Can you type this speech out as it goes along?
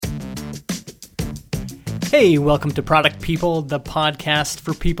Hey, welcome to Product People, the podcast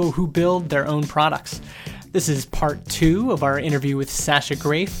for people who build their own products. This is part 2 of our interview with Sacha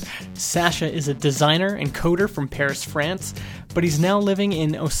Greif. Sacha is a designer and coder from Paris, France, but he's now living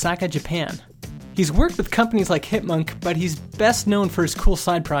in Osaka, Japan. He's worked with companies like Hitmonk, but he's best known for his cool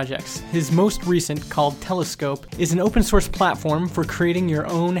side projects. His most recent, called Telescope, is an open source platform for creating your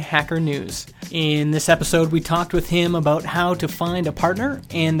own hacker news. In this episode, we talked with him about how to find a partner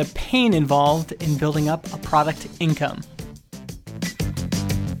and the pain involved in building up a product income.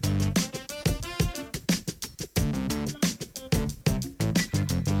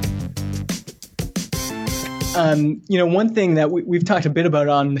 One thing that we've talked a bit about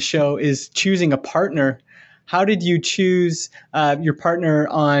on the show is choosing a partner. How did you choose your partner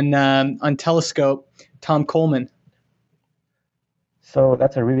on Telescope, Tom Coleman? So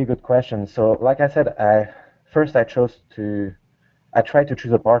that's a really good question. So like I said, I tried to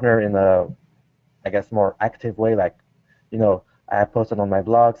choose a partner in a, I guess, more active way. Like, I posted on my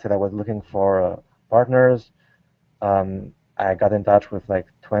blog, said I was looking for partners. I got in touch with like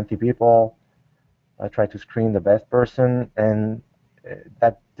 20 people. I tried to screen the best person, and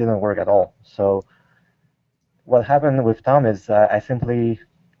that didn't work at all. So what happened with Tom is I simply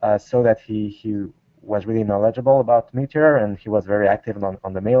saw that he was really knowledgeable about Meteor, and he was very active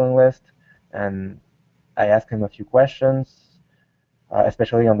on the mailing list. And I asked him a few questions,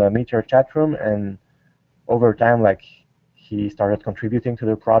 especially on the Meteor chat room, and over time, like, he started contributing to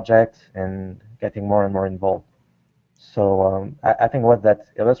the project and getting more and more involved. So I think what that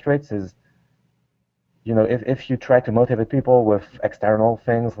illustrates is, if you try to motivate people with external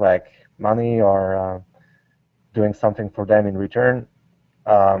things like money or doing something for them in return,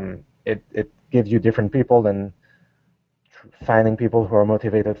 it gives you different people than finding people who are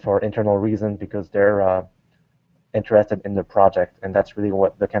motivated for internal reasons because they're interested in the project, and that's really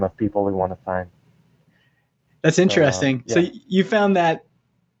what the kind of people we want to find. That's interesting. Yeah. So you found that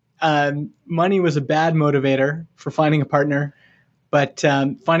money was a bad motivator for finding a partner, but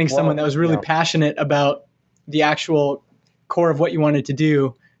finding someone that was really passionate about the actual core of what you wanted to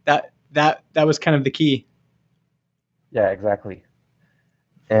do, that was kind of the key. Yeah, exactly.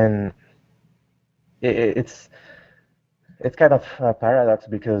 And it's kind of a paradox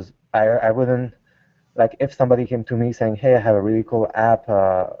because I wouldn't, like, if somebody came to me saying, hey, I have a really cool app,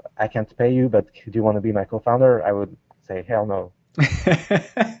 I can't pay you, but do you want to be my co-founder? I would say, hell no.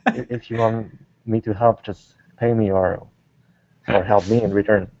 If you want me to help, just pay me or help me in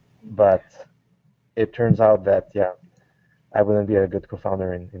return. But it turns out that, I wouldn't be a good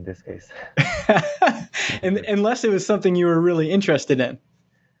co-founder in this case. And unless it was something you were really interested in.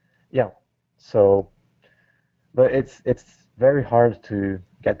 Yeah. So, but it's very hard to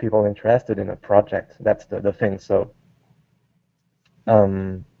get people interested in a project. That's the thing. So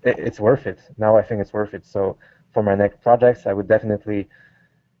it's worth it. Now I think it's worth it. So for my next projects, I would definitely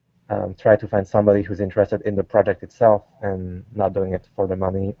try to find somebody who's interested in the project itself and not doing it for the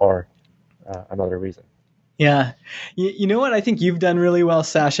money or another reason. Yeah. You know what I think you've done really well,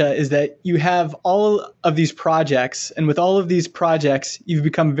 Sacha, is that you have all of these projects, and with all of these projects, you've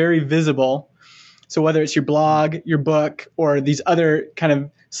become very visible. So whether it's your blog, your book, or these other kind of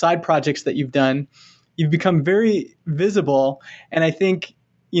side projects that you've done, you've become very visible. And I think,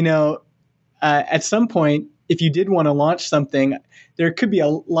 at some point, if you did want to launch something, there could be a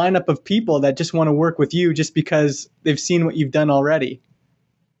lineup of people that just want to work with you just because they've seen what you've done already.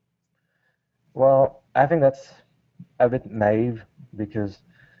 Well, I think that's a bit naive because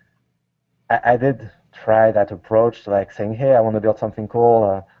I did try that approach, like saying, hey, I want to build something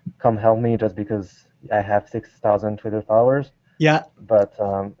cool, come help me, just because I have 6,000 Twitter followers. Yeah. But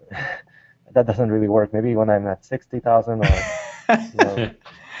that doesn't really work. Maybe when I'm at 60,000 or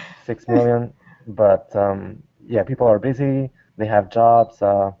 6 million. But people are busy, they have jobs.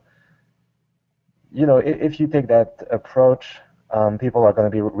 If you take that approach, people are going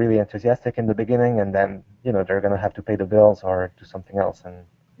to be really enthusiastic in the beginning, and then they're going to have to pay the bills or do something else and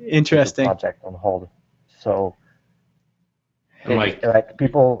interesting put the project on hold. So, like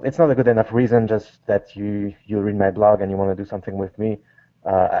people, it's not a good enough reason just that you read my blog and you want to do something with me.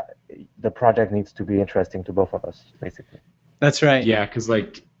 The project needs to be interesting to both of us, basically. That's right. Yeah, because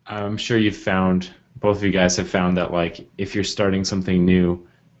I'm sure both of you guys have found that if you're starting something new,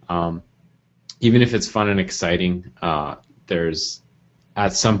 even if it's fun and exciting, there's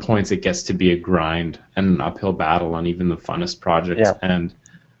at some points it gets to be a grind and an uphill battle on even the funnest projects. Yeah. And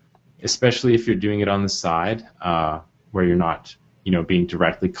especially if you're doing it on the side, where you're not, being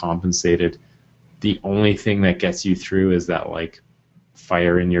directly compensated, the only thing that gets you through is that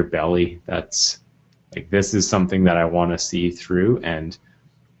fire in your belly. That's this is something that I want to see through. And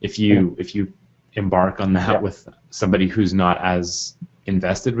if you embark on that Yeah. with somebody who's not as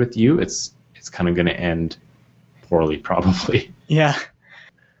invested with you, it's kind of going to end poorly, probably. Yeah.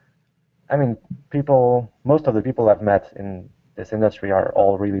 I mean, most of the people I've met in this industry are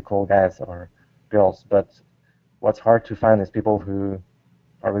all really cool guys or girls, but what's hard to find is people who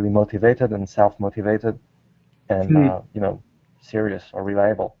are really motivated and self-motivated and, serious or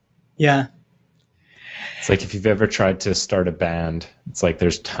reliable. Yeah. It's like if you've ever tried to start a band, it's like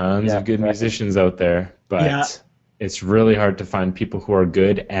there's tons of good musicians out there, but it's really hard to find people who are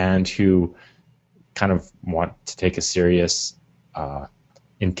good and who kind of want to take a serious,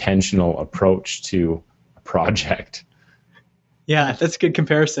 intentional approach to a project. Yeah, that's a good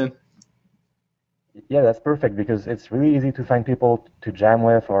comparison. Yeah, that's perfect because it's really easy to find people to jam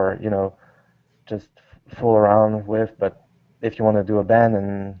with or, just fool around with. But if you want to do a band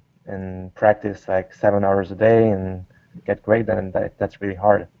and practice like 7 hours a day and get great, then that's really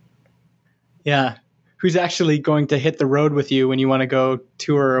hard. Yeah. Who's actually going to hit the road with you when you want to go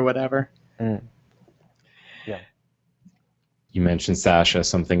tour or whatever? Yeah. You mentioned, Sacha,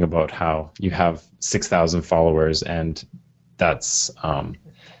 something about how you have 6,000 followers, and that's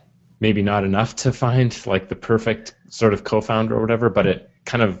maybe not enough to find like the perfect sort of co-founder or whatever, but it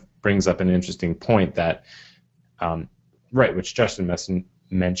kind of brings up an interesting point that, which Justin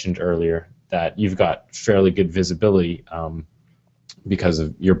mentioned earlier, that you've got fairly good visibility because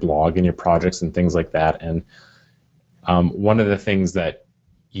of your blog and your projects and things like that. And one of the things that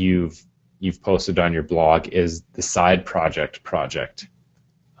you've posted on your blog is the side project.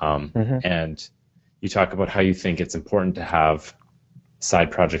 And you talk about how you think it's important to have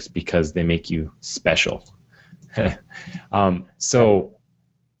side projects because they make you special. So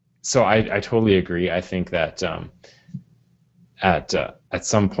I totally agree. I think that at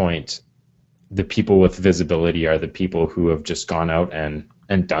some point, the people with visibility are the people who have just gone out and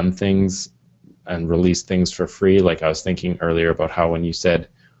done things and released things for free. Like I was thinking earlier about how when you said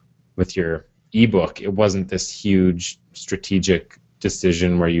with your ebook, it wasn't this huge strategic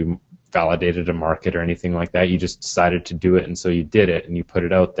decision where you validated a market or anything like that. You just decided to do it, and so you did it and you put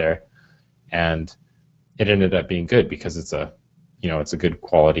it out there, and it ended up being good because it's a good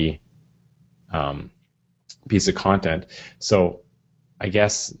quality piece of content. So I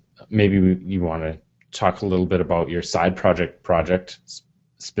guess maybe you want to talk a little bit about your side project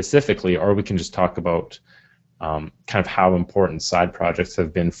specifically, or we can just talk about kind of how important side projects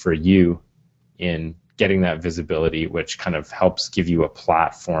have been for you in getting that visibility, which kind of helps give you a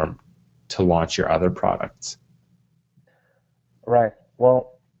platform to launch your other products. Right.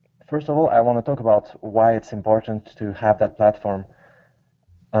 Well, first of all, I want to talk about why it's important to have that platform.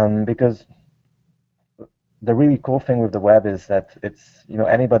 Because the really cool thing with the web is that it's,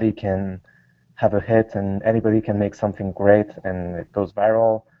 anybody can have a hit and anybody can make something great and it goes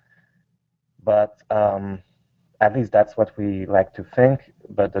viral. But at least that's what we like to think.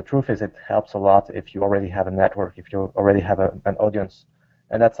 But the truth is it helps a lot if you already have a network, if you already have an audience.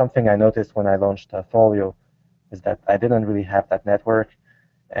 And that's something I noticed when I launched Folio, is that I didn't really have that network,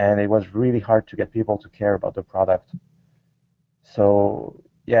 and it was really hard to get people to care about the product. So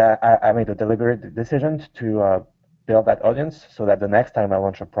yeah, I made a deliberate decision to build that audience so that the next time I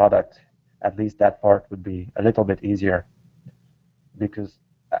launch a product, at least that part would be a little bit easier. Because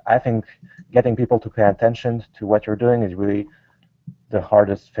I think getting people to pay attention to what you're doing is really the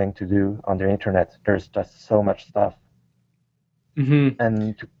hardest thing to do on the internet. There's just so much stuff. Mm-hmm.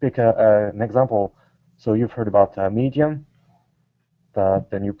 And to pick an example, so you've heard about Medium,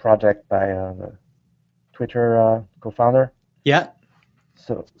 the new project by the Twitter co-founder. Yeah.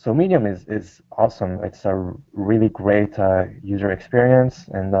 So Medium is awesome. It's a really great user experience,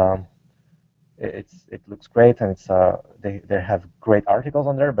 and it looks great, and they have great articles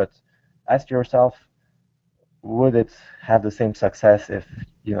on there. But ask yourself, would it have the same success if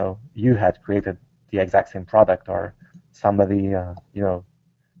you had created the exact same product, or somebody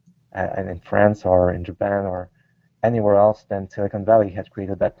in France or in Japan or anywhere else than Silicon Valley had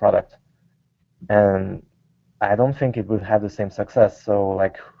created that product? And I don't think it would have the same success. So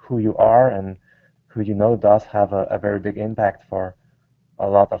like who you are and who does have a very big impact for a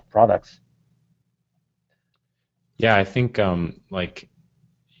lot of products. Yeah, I think like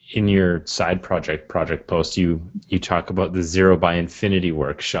in your side project post, you talk about the 0 by Infinity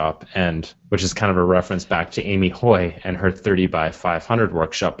workshop, and which is kind of a reference back to Amy Hoy and her 30 by 500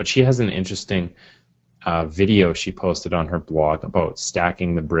 workshop. But she has an interesting video she posted on her blog about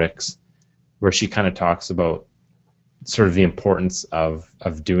stacking the bricks, where she kind of talks about sort of the importance of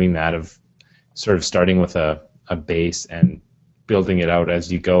doing that, of sort of starting with a base and building it out as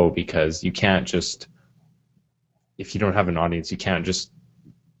you go, because you can't just, if you don't have an audience, you can't just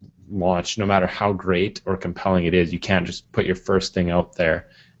launch, no matter how great or compelling it is, you can't just put your first thing out there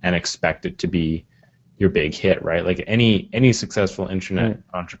and expect it to be your big hit, right? Like any successful internet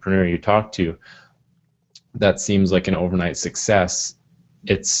entrepreneur you talk to, that seems like an overnight success.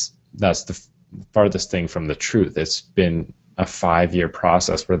 That's the farthest thing from the truth. It's been a 5-year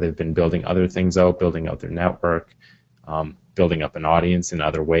process where they've been building other things out, building out their network, building up an audience in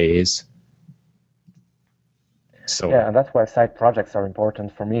other ways. So yeah, and that's why side projects are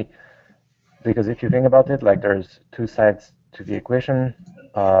important for me, because if you think about it, like there's two sides to the equation.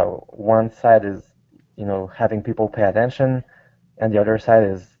 One side is, having people pay attention, and the other side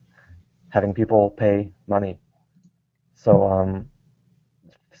is having people pay money. So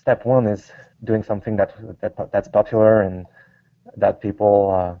step one is doing something that's popular and that people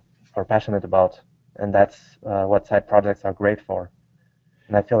are passionate about, and that's what side projects are great for.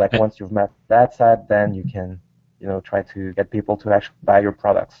 And I feel like once you've met that side, then you can, try to get people to actually buy your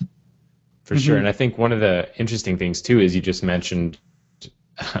products. For sure. And I think one of the interesting things too is you just mentioned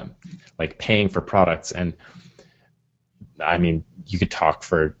like paying for products. And I mean, you could talk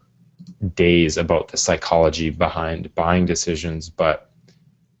for days about the psychology behind buying decisions, but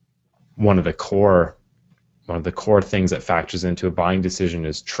one of the core things that factors into a buying decision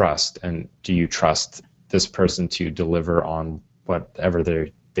is trust. And do you trust this person to deliver on whatever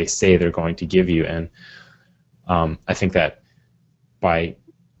they say they're going to give you? And I think that by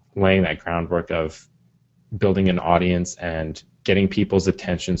laying that groundwork of building an audience and getting people's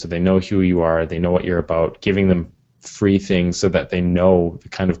attention so they know who you are, they know what you're about, giving them free things so that they know the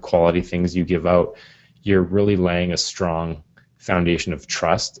kind of quality things you give out, you're really laying a strong foundation of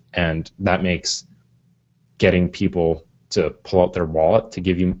trust. And that makes getting people to pull out their wallet to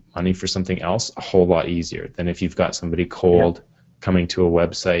give you money for something else a whole lot easier than if you've got somebody cold coming to a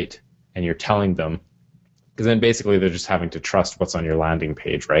website and you're telling them, because then basically they're just having to trust what's on your landing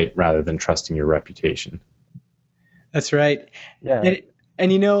page, right? Rather than trusting your reputation. That's right. Yeah.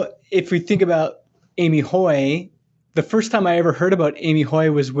 And if we think about Amy Hoy, the first time I ever heard about Amy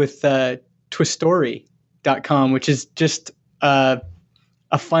Hoy was with Twistory.com, which is just a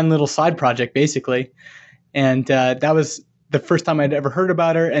fun little side project, basically. And that was the first time I'd ever heard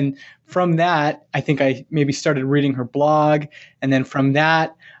about her. And from that, I think I maybe started reading her blog. And then from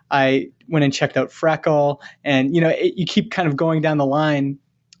that, I went and checked out Freckle. And, you keep kind of going down the line.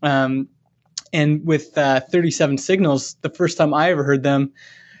 And with 37 Signals, the first time I ever heard them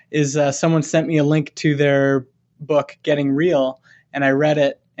is someone sent me a link to their book, Getting Real. And I read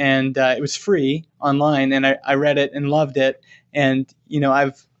it, and it was free online. And I read it and loved it. And,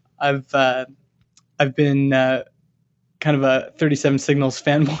 I've been kind of a 37 Signals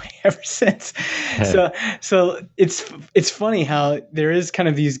fanboy ever since. So it's funny how there is kind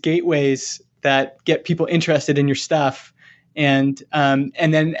of these gateways that get people interested in your stuff, and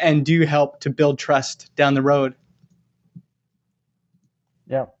do help to build trust down the road.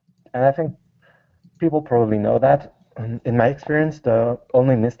 Yeah, and I think people probably know that. In my experience, the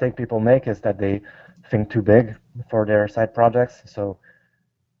only mistake people make is that they think too big for their side projects. So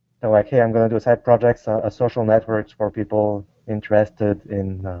they're like, hey, I'm going to do a side project, a social network for people interested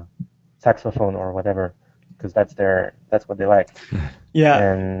in saxophone or whatever, because that's what they like. Yeah.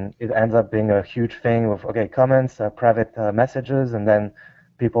 And it ends up being a huge thing with, comments, private messages, and then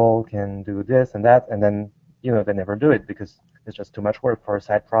people can do this and that, and then, they never do it because it's just too much work for a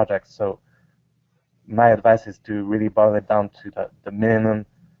side project. So my advice is to really boil it down to the minimum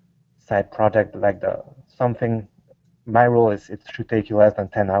side project, like something. My rule is it should take you less than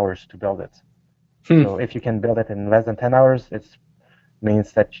 10 hours to build it. So if you can build it in less than 10 hours, it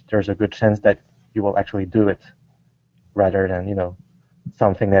means that there's a good chance that you will actually do it, rather than,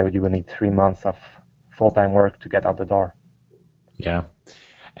 something that you will need 3 months of full-time work to get out the door. Yeah.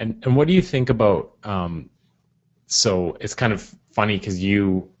 And what do you think about, so it's kind of funny because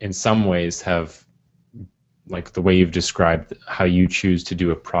you, in some ways, have, like the way you've described how you choose to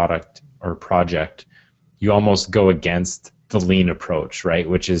do a product or a project, you almost go against the lean approach, right?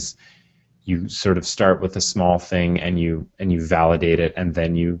 Which is you sort of start with a small thing and you validate it, and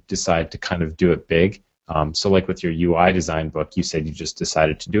then you decide to kind of do it big. So like with your UI design book, you said you just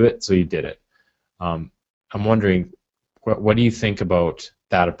decided to do it, so you did it. I'm wondering, what do you think about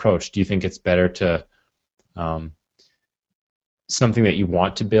that approach? Do you think it's better to something that you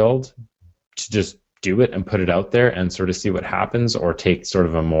want to build, to just do it and put it out there and sort of see what happens, or take sort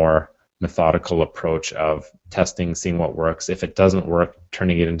of a more methodical approach of testing, seeing what works? If it doesn't work,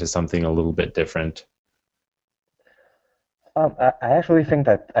 turning it into something a little bit different? I actually think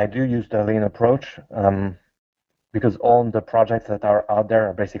that I do use the lean approach. because all the projects that are out there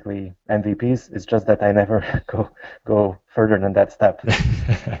are basically MVPs. It's just that I never go further than that step.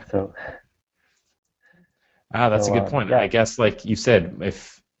 So. That's a good point. Yeah. I guess, like you said,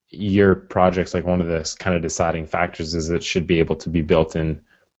 if your project's like one of the kind of deciding factors is it should be able to be built in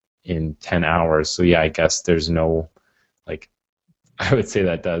 10 hours. So yeah, I guess there's no, like, I would say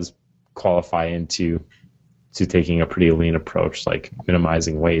that does qualify into taking a pretty lean approach, like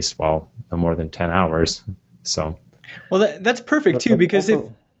minimizing waste while no more than 10 hours. So, well, that's perfect too, because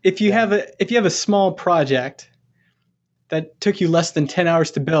also, if you have a small project that took you less than 10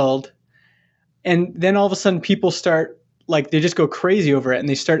 hours to build, and then all of a sudden people start, like, they just go crazy over it, and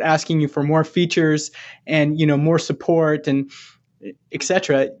they start asking you for more features and, more support and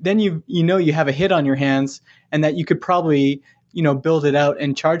etc. Then you have a hit on your hands, and that you could probably, build it out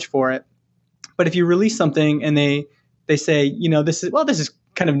and charge for it. But if you release something and they say, this is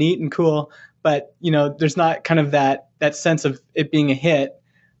kind of neat and cool, but there's not kind of that sense of it being a hit,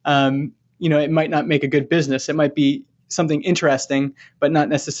 it might not make a good business. It might be something interesting, but not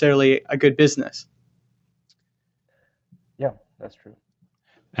necessarily a good business. Yeah, that's true.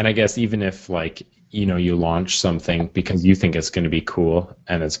 And I guess even if, like, you launch something because you think it's going to be cool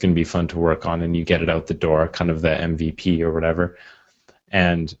and it's going to be fun to work on, and you get it out the door, kind of the MVP or whatever,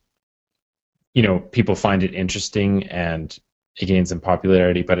 and people find it interesting and it gains in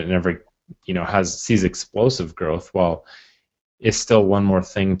popularity, but it never sees explosive growth. Well, it's still one more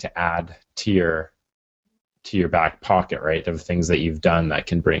thing to add to your back pocket, right, of things that you've done that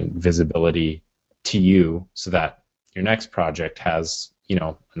can bring visibility to you, so that your next project has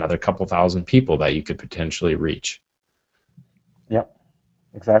another couple thousand people that you could potentially reach. Yep,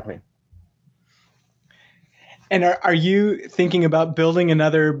 exactly. And are you thinking about building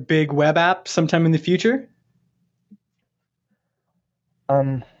another big web app sometime in the future?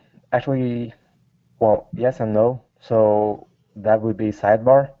 Actually, well, yes and no. So that would be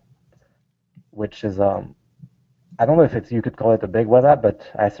Sidebar, which is I don't know if you could call it a big web app, but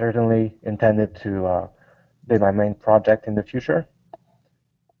I certainly intended to be my main project in the future.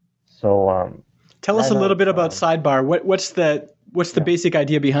 So tell us a little bit about Sidebar. What's the basic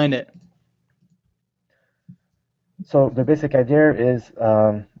idea behind it? So the basic idea is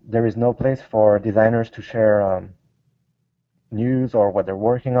there is no place for designers to share news or what they're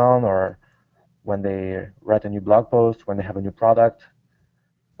working on, or when they write a new blog post, when they have a new product.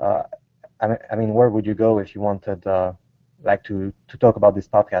 I mean, where would you go if you wanted like to talk about this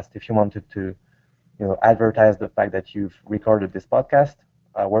podcast? If you wanted to, advertise the fact that you've recorded this podcast,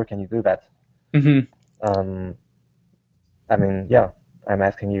 where can you do that? Mm-hmm. I mean, yeah, I'm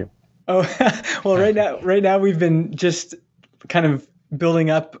asking you. Oh, well, right now we've been just kind of building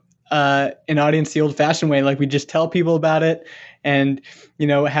up an audience the old-fashioned way. Like, we just tell people about it, and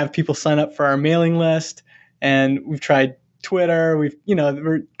have people sign up for our mailing list. And we've tried Twitter.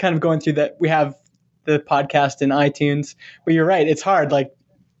 We're kind of going through that. We have the podcast in iTunes, but you're right. It's hard. Like,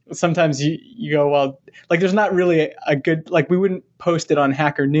 sometimes you go, well, like, there's not really a good, like, we wouldn't post it on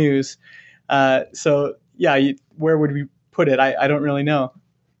Hacker News. So yeah, where would we put it? I don't really know.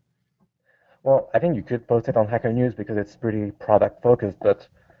 Well, I think you could post it on Hacker News because it's pretty product focused, but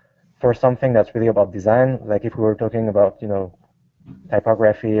for something that's really about design, like if we were talking about,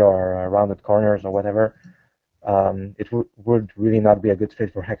 typography or rounded corners or whatever, it would really not be a good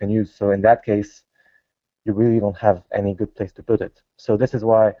fit for Hacker News. So in that case, you really don't have any good place to put it. So this is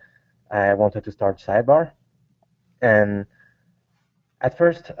why I wanted to start Sidebar. And at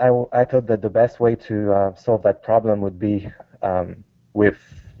first, I thought that the best way to solve that problem would be with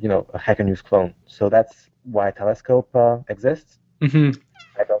a Hacker News clone. So that's why Telescope exists. Mm-hmm.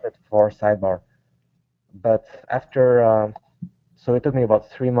 I built it for Sidebar. But after, so it took me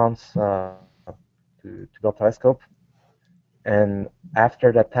about 3 months to build Telescope. And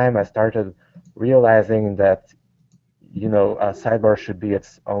after that time, I started realizing that, Sidebar should be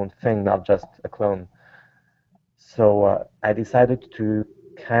its own thing, not just a clone. So I decided to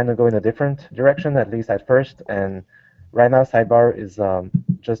kind of go in a different direction, at least at first. And right now, Sidebar is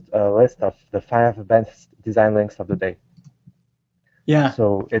just a list of the 5 best design links of the day. Yeah.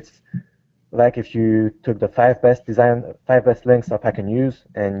 So it's like if you took the 5 best links of Hacker News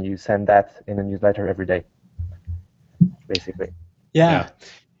and you send that in a newsletter every day, basically. Yeah.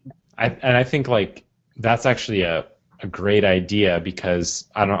 I think, like, that's actually a great idea, because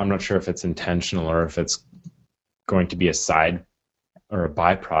I'm not sure if it's intentional or if it's going to be a side or a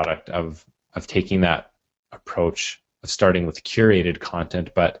byproduct of taking that approach of starting with curated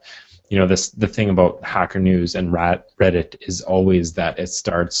content. But the thing about Hacker News and Reddit is always that it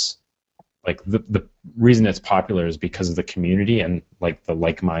starts, like, the reason it's popular is because of the community and, like, the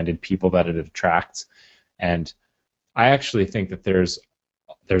like-minded people that it attracts. And I actually think that there's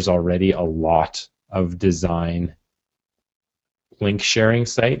already a lot of design link sharing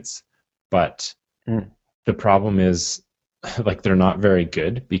sites, but the problem is like they're not very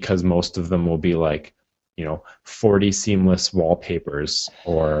good because most of them will be like, 40 seamless wallpapers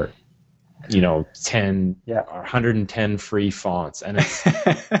or 10 or 110 free fonts, and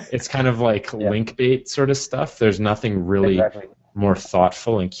it's kind of like link bait sort of stuff. There's nothing really more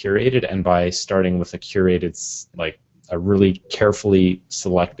thoughtful and curated, and by starting with a curated, like a really carefully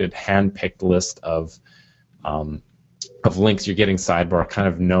selected, hand-picked list of links, you're getting Sidebar kind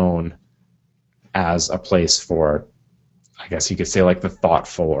of known as a place for, I guess you could say, like the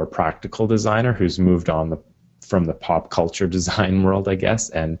thoughtful or practical designer who's moved on from the pop culture design world, I guess.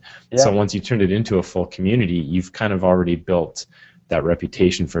 And so once you turn it into a full community, you've kind of already built that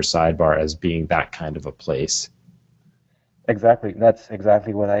reputation for Sidebar as being that kind of a place. Exactly. That's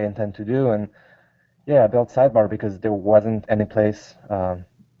exactly what I intend to do. And I built Sidebar because there wasn't any place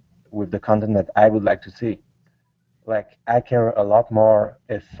with the content that I would like to see. Like, I care a lot more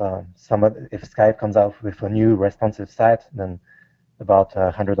if Skype comes out with a new responsive site than about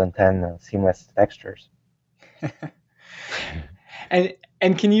 110 seamless textures.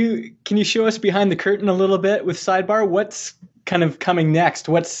 And can you show us behind the curtain a little bit with Sidebar? What's kind of coming next?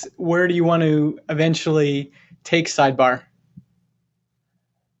 Where do you want to eventually take Sidebar?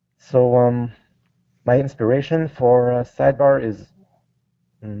 So my inspiration for Sidebar is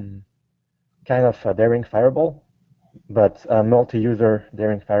kind of a daring fireball, but a multi-user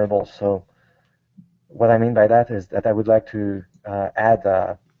daring fireball. So what I mean by that is that I would like to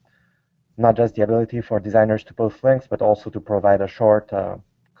add not just the ability for designers to post links, but also to provide a short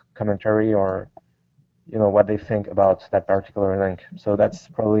commentary or what they think about that particular link. So that's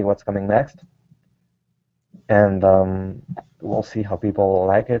probably what's coming next, and we'll see how people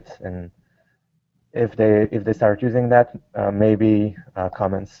like it, and if they start using that, maybe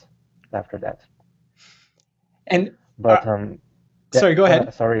comments after that. And but sorry, go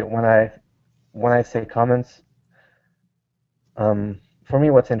ahead. Sorry, when I say comments, for me,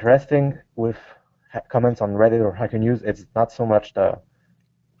 what's interesting with comments on Reddit or Hacker News, it's not so much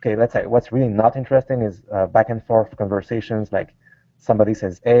let's say what's really not interesting is back and forth conversations, like somebody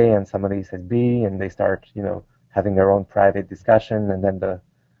says A and somebody says B, and they start, having their own private discussion, and then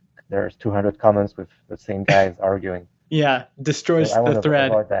there's 200 comments with the same guys arguing. Yeah, destroys the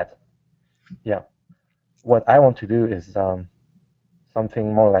thread. Avoid that. Yeah. What I want to do is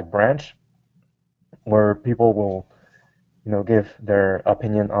something more like Branch, where people will, give their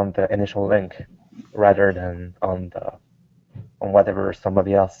opinion on the initial link rather than on whatever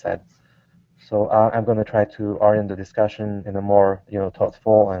somebody else said. So I'm going to try to orient the discussion in a more,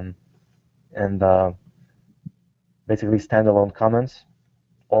 thoughtful and basically standalone comments,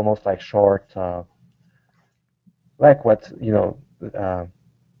 almost like short, like what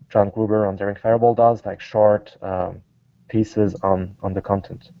John Gruber on Daring Fireball does, like short pieces on the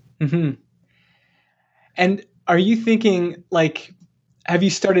content. Mm-hmm. And are you thinking, have you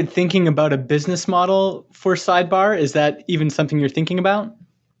started thinking about a business model for Sidebar? Is that even something you're thinking about?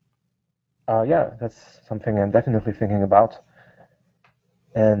 Yeah, that's something I'm definitely thinking about.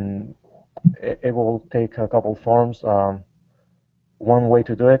 And it will take a couple forms. One way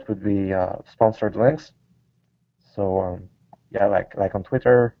to do it would be sponsored links. So like on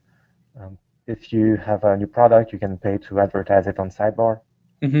Twitter, if you have a new product, you can pay to advertise it on Sidebar.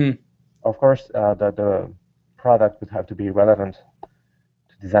 Mm-hmm. Of course, the product would have to be relevant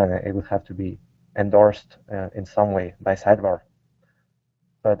to design. It would have to be endorsed in some way by Sidebar.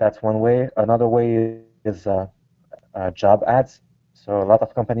 But that's one way. Another way is job ads. So a lot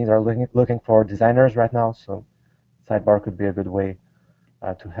of companies are looking for designers right now. So Sidebar could be a good way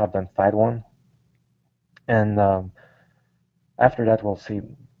to help them find one. And after that, we'll see.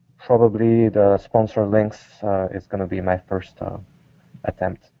 Probably the sponsor links is going to be my first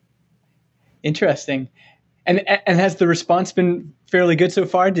attempt. Interesting. And has the response been fairly good so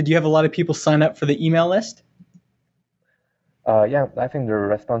far? Did you have a lot of people sign up for the email list? Yeah, I think the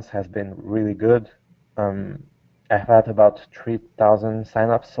response has been really good. I've had about 3,000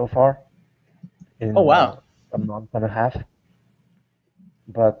 signups so far in a month and a half.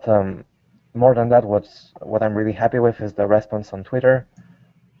 But more than that, what I'm really happy with is the response on Twitter.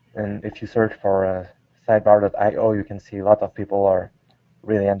 And if you search for sidebar.io, you can see a lot of people are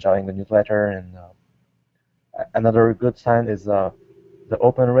really enjoying the newsletter. And another good sign is the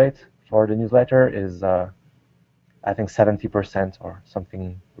open rate for the newsletter is, I think, 70% or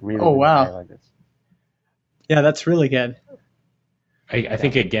something really, really high like this. Yeah, that's really good. I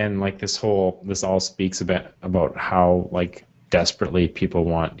think, again, like this all speaks about how, like, desperately people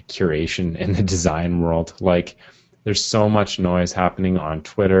want curation in the design world. Like, there's so much noise happening on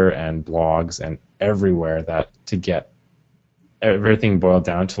Twitter and blogs and everywhere that to get everything boiled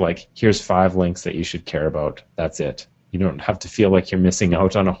down to like, here's 5 links that you should care about. That's it. You don't have to feel like you're missing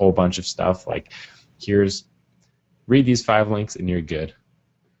out on a whole bunch of stuff. Like, read these 5 links and you're good.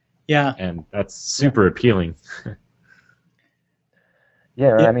 Yeah. And that's super appealing.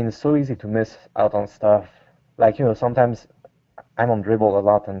 Yeah, I mean, it's so easy to miss out on stuff. Like, sometimes I'm on Dribble a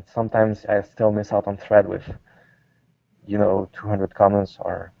lot, and sometimes I still miss out on thread with, 200 comments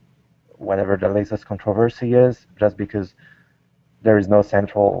or whatever the latest controversy is, just because there is no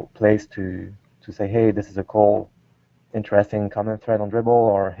central place to say, hey, this is a cool, interesting comment thread on Dribble,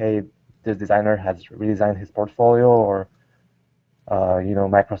 or hey, this designer has redesigned his portfolio, or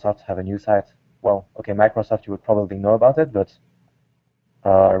Microsoft have a new site. Well, okay, Microsoft, you would probably know about it, but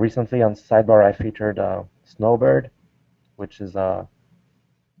recently on Sidebar I featured Snowbird, which is a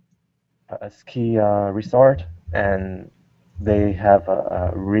ski resort, and they have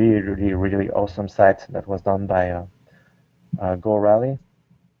a really, really, really awesome site that was done by Go Rally.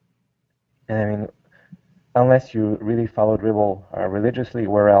 And I mean, unless you really follow Dribble religiously,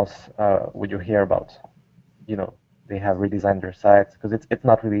 where else would you hear about, they have redesigned their site? Because it's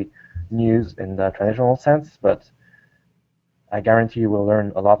not really news in the traditional sense, but I guarantee you will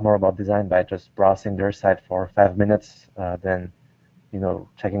learn a lot more about design by just browsing their site for 5 minutes than,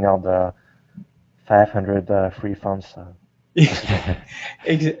 checking out the 500 free fonts.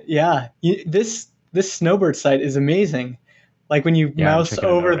 Yeah, this Snowbird site is amazing. Like when you mouse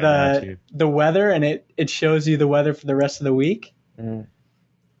over the weather and it shows you the weather for the rest of the week. Mm.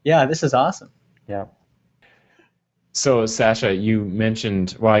 Yeah, this is awesome. Yeah. So, Sacha, you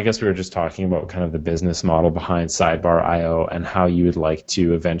mentioned, well, I guess we were just talking about kind of the business model behind Sidebar.io and how you would like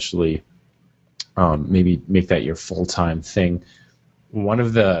to eventually maybe make that your full-time thing. One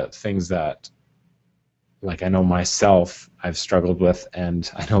of the things that, like, I know myself I've struggled with,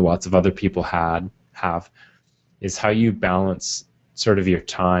 and I know lots of other people have, is how you balance sort of your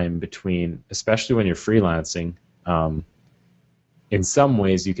time between, especially when you're freelancing. In some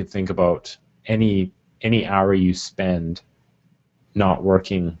ways, you could think about any hour you spend not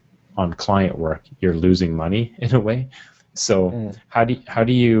working on client work, you're losing money in a way. So how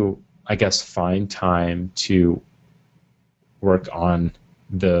do you, I guess, find time to work on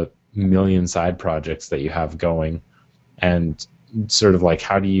the million side projects that you have going, and sort of like,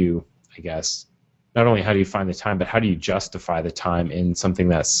 how do you, I guess, not only how do you find the time, but how do you justify the time in something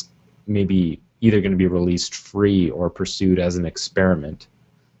that's maybe either going to be released free or pursued as an experiment?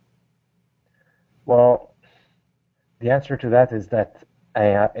 Well, the answer to that is that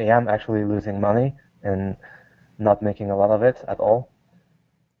I am actually losing money and not making a lot of it at all.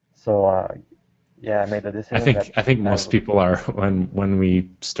 So I made the decision. I think most people are when we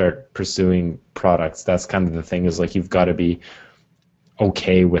start pursuing products. That's kind of the thing, is like, you've got to be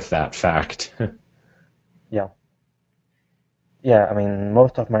okay with that fact. Yeah. I mean,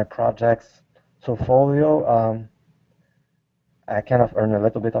 most of my projects. So Folio, I kind of earn a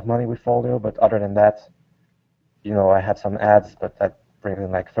little bit of money with Folio, but other than that, I had some ads, but that brings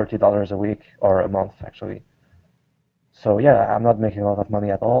in like $30 a week or a month actually. So yeah, I'm not making a lot of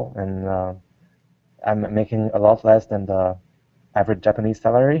money at all, and I'm making a lot less than the average Japanese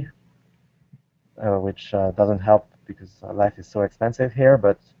salary, which doesn't help because life is so expensive here.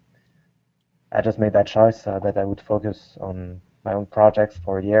 But I just made that choice that I would focus on my own projects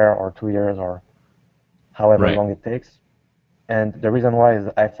for a year or 2 years or however long it takes. And the reason why is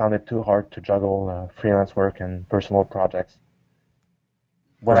I found it too hard to juggle freelance work and personal projects.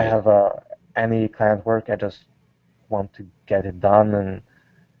 When I have any client work, I just want to get it done, and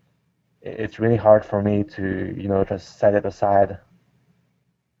it's really hard for me to just set it aside,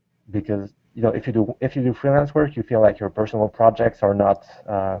 because if you do freelance work, you feel like your personal projects are not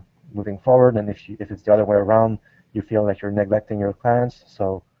moving forward, and if it's the other way around, you feel like you're neglecting your clients.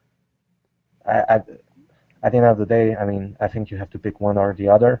 So at the end of the day, I mean, I think you have to pick one or the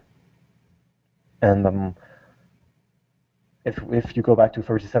other. And if you go back to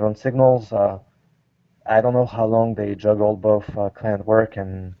 37 Signals, I don't know how long they juggled both client work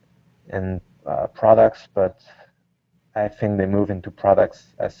and products, but I think they move into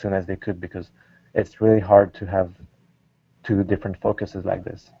products as soon as they could, because it's really hard to have 2 different focuses like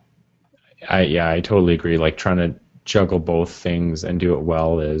this. I totally agree. Like, trying to juggle both things and do it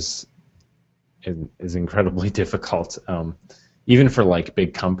well is incredibly difficult. Even for like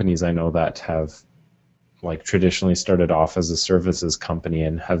big companies, I know that have like traditionally started off as a services company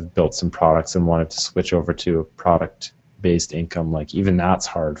and have built some products and wanted to switch over to a product-based income. Like, even that's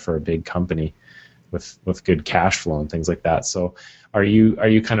hard for a big company with good cash flow and things like that. So are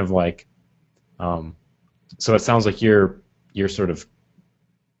you kind of like So it sounds like your sort of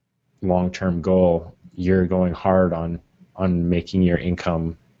long-term goal, you're going hard on making your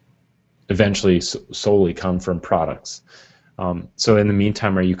income eventually solely come from products. So in the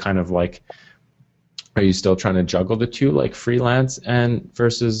meantime, are you kind of like, are you still trying to juggle the two, like freelance and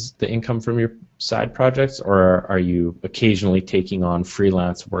versus the income from your side projects, or are you occasionally taking on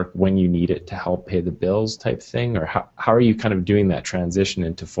freelance work when you need it to help pay the bills type thing, or how are you kind of doing that transition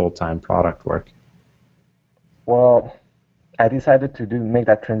into full-time product work? Well, I decided to make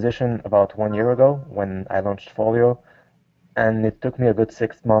that transition about 1 year ago when I launched Folio, and it took me a good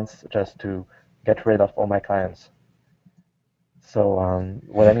 6 months just to get rid of all my clients. So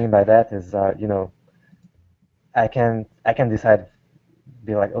what I mean by that is, I can decide,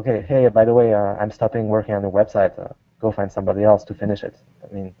 be like, okay, hey, by the way, I'm stopping working on the website. Go find somebody else to finish it.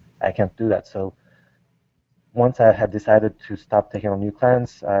 I mean, I can't do that. So once I had decided to stop taking on new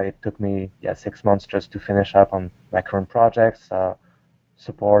clients, it took me 6 months just to finish up on my current projects,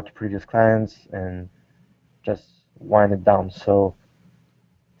 support previous clients, and just wind it down. So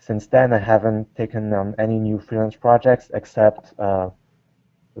since then, I haven't taken on any new freelance projects except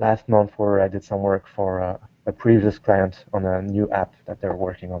last month where I did some work for a previous client on a new app that they're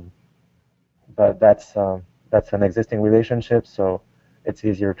working on. But that's an existing relationship, so it's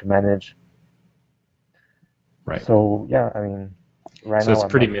easier to manage. Right. So yeah, I mean, right so now it's I'm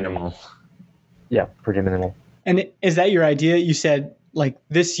pretty not really- minimal. Yeah, pretty minimal. And is that your idea? You said like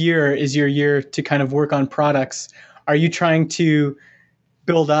this year is your year to kind of work on products. Are you trying to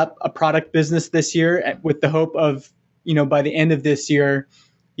build up a product business this year with the hope of, by the end of this year,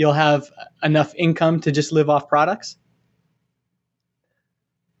 you'll have enough income to just live off products?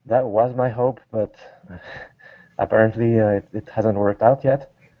 That was my hope, but apparently it hasn't worked out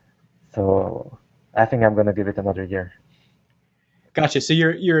yet. So I think I'm gonna give it another year. Gotcha. So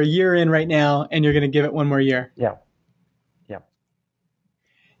you're a year in right now, and you're going to give it one more year. Yeah.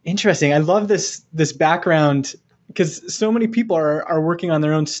 Interesting. I love this background because so many people are working on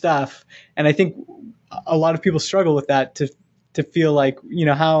their own stuff, and I think a lot of people struggle with that to feel like,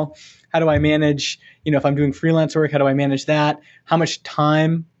 how do I manage, if I'm doing freelance work, how do I manage that? How much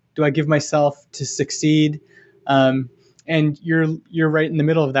time do I give myself to succeed? And you're right in the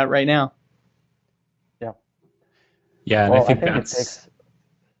middle of that right now. Yeah, and Well, I think it that's. takes.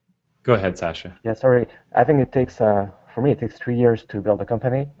 Go ahead, Sacha. Yeah, sorry. I think it takes. For me, it takes 3 years to build a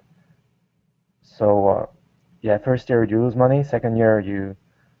company. So, first year you lose money. Second year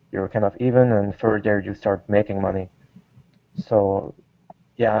you're kind of even, and third year you start making money. So,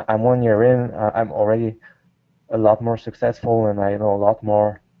 yeah, I'm 1 year in. I'm already a lot more successful, and I know a lot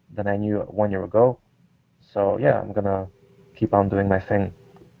more than I knew 1 year ago. So, yeah, I'm gonna keep on doing my thing.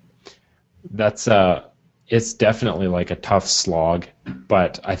 That's it's definitely like a tough slog,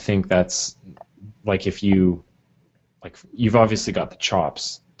 but I think that's like if you like you've obviously got the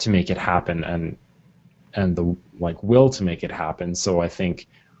chops to make it happen and the like will to make it happen. So I think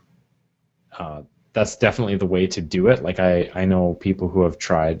that's definitely the way to do it. Like I know people who have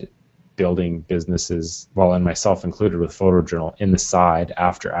tried building businesses, well, and myself included with photojournal in the side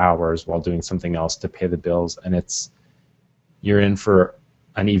after hours while doing something else to pay the bills, and you're in for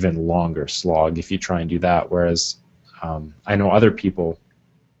an even longer slog if you try and do that. Whereas I know other people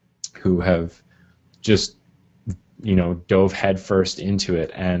who have just dove headfirst into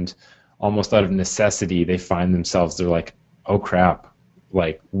it, and almost out of necessity they find themselves, they're like, oh crap,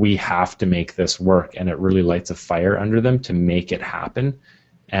 like we have to make this work, and it really lights a fire under them to make it happen.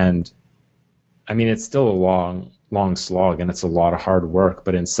 And I mean, it's still a long slog, and it's a lot of hard work,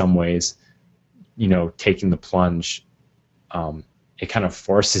 but in some ways, taking the plunge, it kind of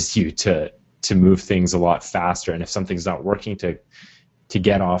forces you to move things a lot faster. And if something's not working, to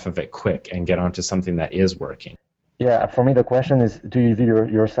get off of it quick and get onto something that is working. Yeah, for me the question is, do you view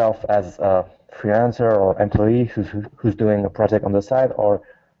yourself as a freelancer or employee who's doing a project on the side, or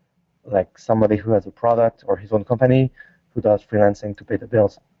like somebody who has a product or his own company who does freelancing to pay the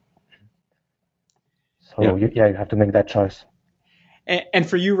bills? So you have to make that choice. And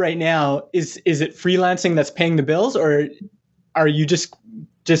for you right now, is it freelancing that's paying the bills, or are you just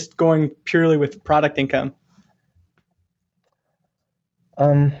going purely with product income?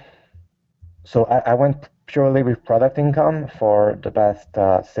 So I went purely with product income for the past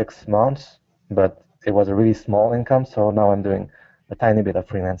 6 months, but it was a really small income. So now I'm doing a tiny bit of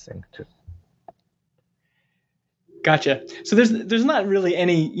freelancing too. Gotcha. So there's not really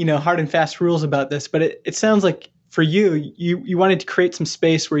any hard and fast rules about this, but it sounds like for you wanted to create some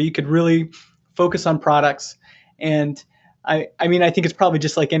space where you could really focus on products. And I mean, I think it's probably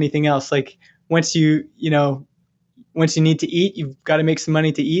just like anything else. Like once you need to eat, you've got to make some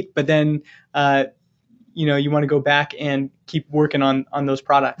money to eat. But then you want to go back and keep working on those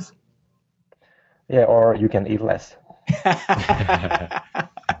products. Yeah, or you can eat less.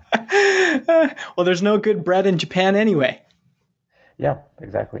 Well, there's no good bread in Japan anyway. Yeah,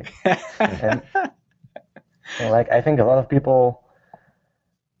 exactly. And like, I think a lot of people,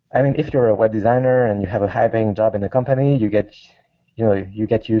 I mean, if you're a web designer and you have a high-paying job in a company, you get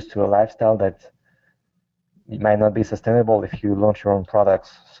used to a lifestyle that might not be sustainable if you launch your own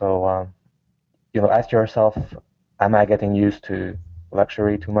products. So, ask yourself, am I getting used to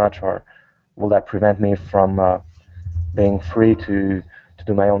luxury too much, or will that prevent me from being free to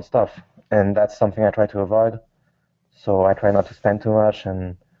do my own stuff? And that's something I try to avoid. So I try not to spend too much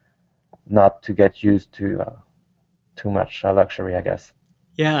and not to get used to too much luxury, I guess.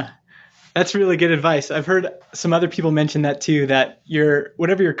 Yeah, that's really good advice. I've heard some other people mention that too, that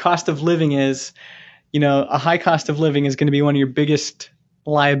whatever your cost of living is, a high cost of living is going to be one of your biggest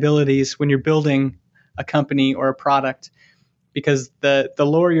liabilities when you're building a company or a product, because the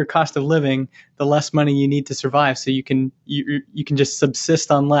lower your cost of living, the less money you need to survive. So you can just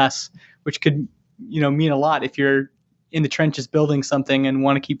subsist on less, which could, mean a lot if you're in the trenches building something and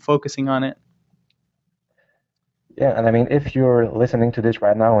want to keep focusing on it. Yeah, and I mean, if you're listening to this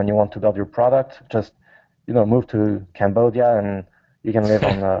right now and you want to build your product, just move to Cambodia and you can live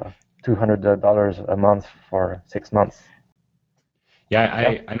on $200 a month for 6 months.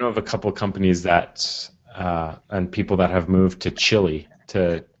 Yeah, I know of a couple of companies that and people that have moved to Chile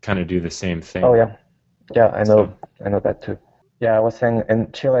to kind of do the same thing. Oh yeah, I know that too. Yeah, I was saying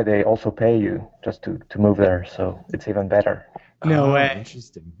in Chile they also pay you just to move there, so it's even better. No way.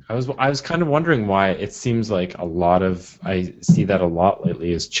 Interesting. I was kind of wondering why it seems like I see that a lot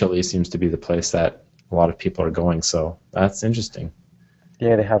lately, is Chile seems to be the place that a lot of people are going. So that's interesting.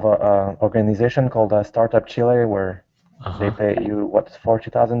 Yeah, they have a organization called Startup Chile where they pay you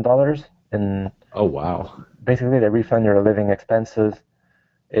 $40,000 in. Oh wow. Basically, they refund your living expenses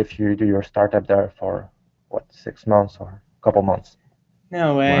if you do your startup there for 6 months or a couple months.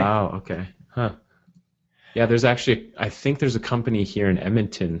 No way. Wow. Okay. Huh. Yeah, I think there's a company here in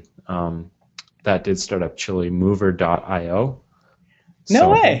Edmonton that did start up Chile, Mover.io. No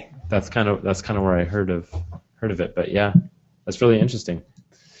way. That's kind of where I heard of it. But yeah, that's really interesting.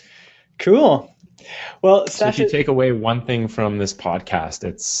 Cool. Well, so Sacha, if you take away one thing from this podcast,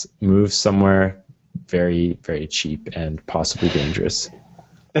 it's move somewhere very, very cheap and possibly dangerous.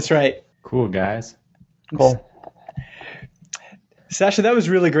 That's right. Cool, guys. Cool. Sacha, that was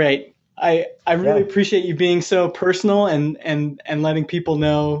really great. I really appreciate you being so personal and letting people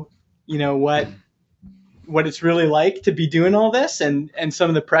know, what it's really like to be doing all this and some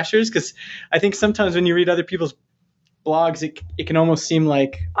of the pressures. Because I think sometimes when you read other people's blogs, it can almost seem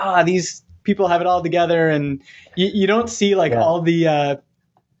like, these people have it all together, and you don't see all the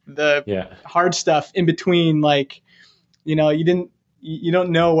hard stuff in between. Like, you don't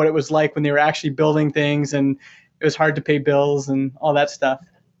know what it was like when they were actually building things, and it was hard to pay bills and all that stuff.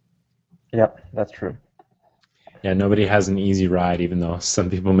 Yeah, that's true. Yeah, nobody has an easy ride, even though some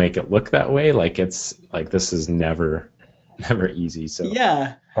people make it look that way. Like it's like this is never easy. So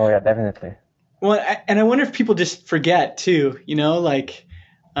yeah. Oh yeah, definitely. Well, and I wonder if people just forget too. It's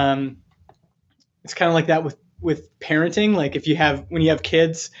kind of like that with parenting. Like when you have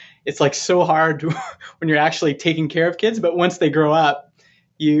kids, it's like so hard when you're actually taking care of kids. But once they grow up,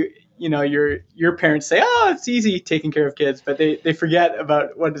 your parents say, "Oh, it's easy taking care of kids," but they forget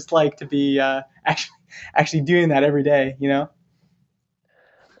about what it's like to be actually doing that every day.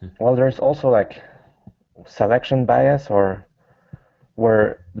 Well, there's also like selection bias, or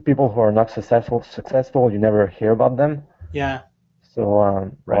where the people who are not successful, you never hear about them. Yeah.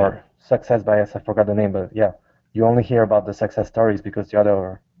 So right. Or success bias, I forgot the name, but yeah, you only hear about the success stories because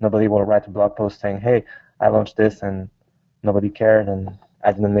nobody will write a blog post saying, "Hey, I launched this and nobody cared and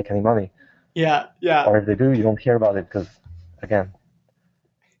I didn't make any money." Yeah. Or if they do, you don't hear about it because, again,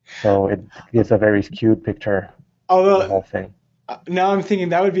 so it gives a very skewed picture of the whole thing. Now I'm thinking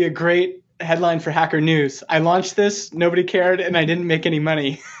that would be a great headline for Hacker News. I launched this, nobody cared, and I didn't make any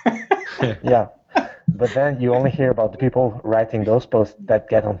money. Yeah. But then you only hear about the people writing those posts that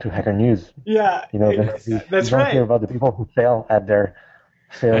get onto Hacker News. Yeah. That's right. You don't hear about the people who fail at their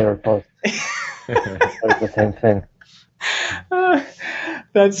failure post. So it's the same thing.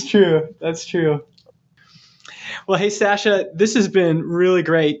 That's true. Well, hey, Sacha, this has been really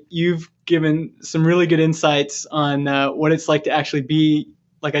great. You've given some really good insights on what it's like to actually be,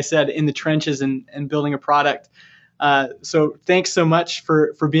 like I said, in the trenches and building a product. So thanks so much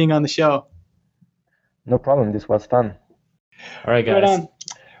for being on the show. No problem. This was fun. All right, guys. Right on. I'm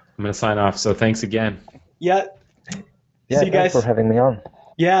going to sign off. So thanks again. Yeah. Yeah, see you guys. Thanks for having me on.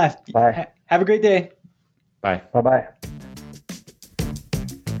 Yeah. Bye. Have a great day. Bye. Bye bye.